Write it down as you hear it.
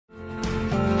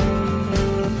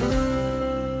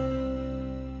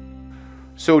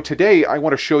So today I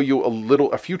want to show you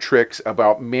a few tricks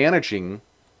about managing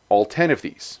all 10 of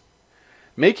these.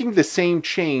 Making the same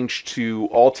change to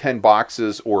all 10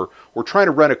 boxes or trying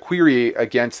to run a query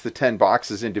against the 10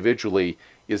 boxes individually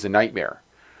is a nightmare.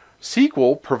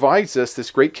 SQL provides us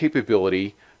this great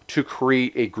capability to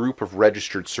create a group of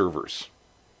registered servers.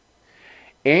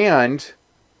 And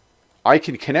I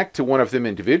can connect to one of them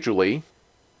individually,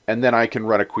 and then I can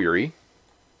run a query.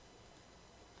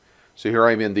 So here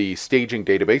I'm in the staging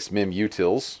database,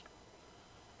 mim-utils.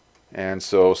 And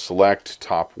so select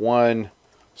top one,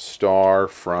 star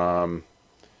from,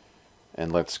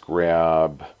 and let's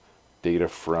grab data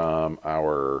from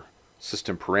our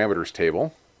system parameters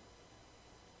table.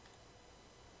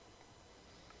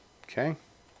 Okay.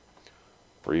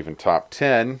 Or even top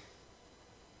 10.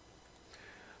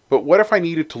 But what if I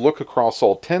needed to look across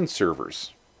all 10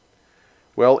 servers?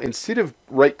 Well, instead of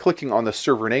right-clicking on the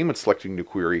server name and selecting new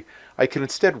query, I can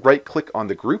instead right-click on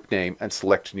the group name and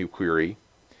select new query.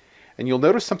 And you'll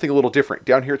notice something a little different.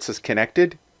 Down here it says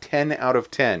connected, 10 out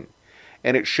of 10.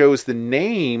 And it shows the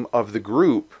name of the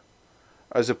group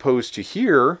as opposed to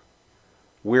here,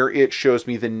 where it shows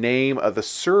me the name of the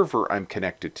server I'm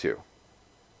connected to.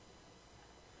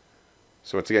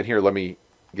 So once again here, let me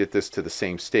get this to the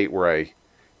same state where I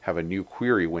have a new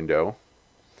query window.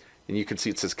 And you can see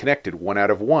it says connected 1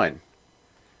 out of 1.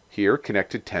 Here,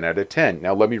 connected 10 out of 10.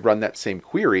 Now let me run that same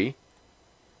query.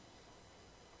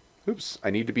 Oops, I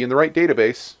need to be in the right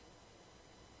database.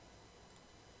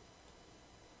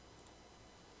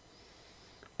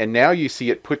 And now you see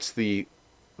it puts the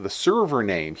server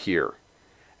name here.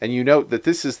 And you note that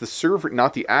this is the server,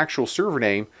 not the actual server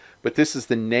name, but this is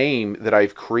the name that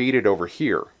I've created over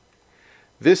here.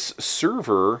 This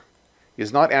server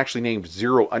is not actually named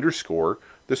 0 underscore.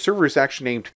 The server is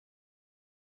actually named.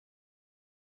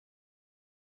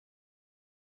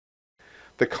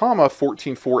 The comma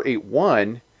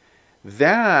 14481,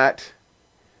 that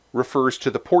refers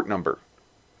to the port number.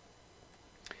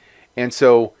 And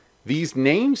so these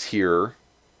names here,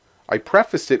 I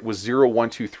prefaced it with 0, 1,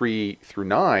 2, 3 through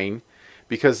 9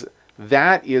 because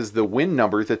that is the win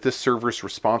number that this server is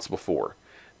responsible for.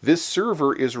 This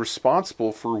server is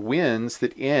responsible for wins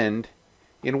that end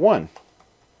in 1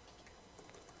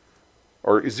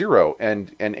 or 0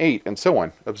 and 8 and so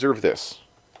on. Observe this.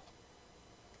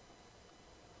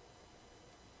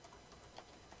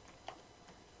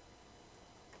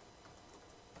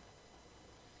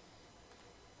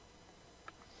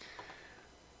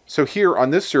 So here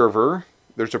on this server,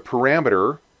 there's a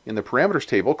parameter in the parameters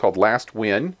table called last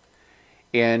win,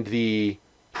 and the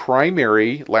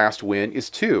primary last win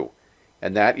is 2,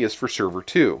 and that is for server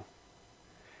 2.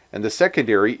 And the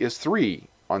secondary is 3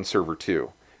 on server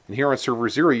 2. And here on server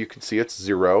 0, you can see it's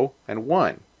 0 and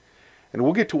 1. And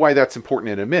we'll get to why that's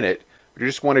important in a minute, but I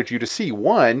just wanted you to see,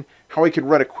 one, how I can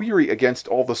run a query against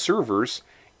all the servers,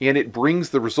 and it brings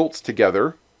the results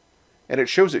together, and it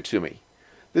shows it to me.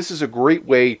 This is a great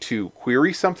way to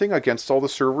query something against all the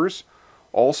servers.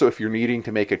 Also, if you're needing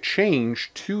to make a change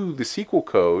to the SQL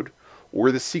code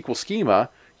or the SQL schema,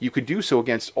 you could do so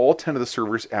against all 10 of the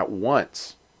servers at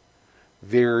once.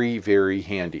 Very, very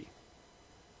handy.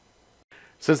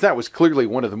 Since that was clearly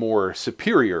one of the more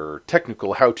superior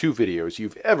technical how-to videos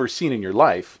you've ever seen in your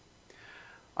life,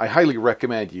 I highly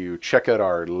recommend you check out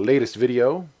our latest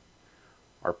video,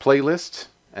 our playlist,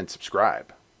 and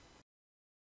subscribe.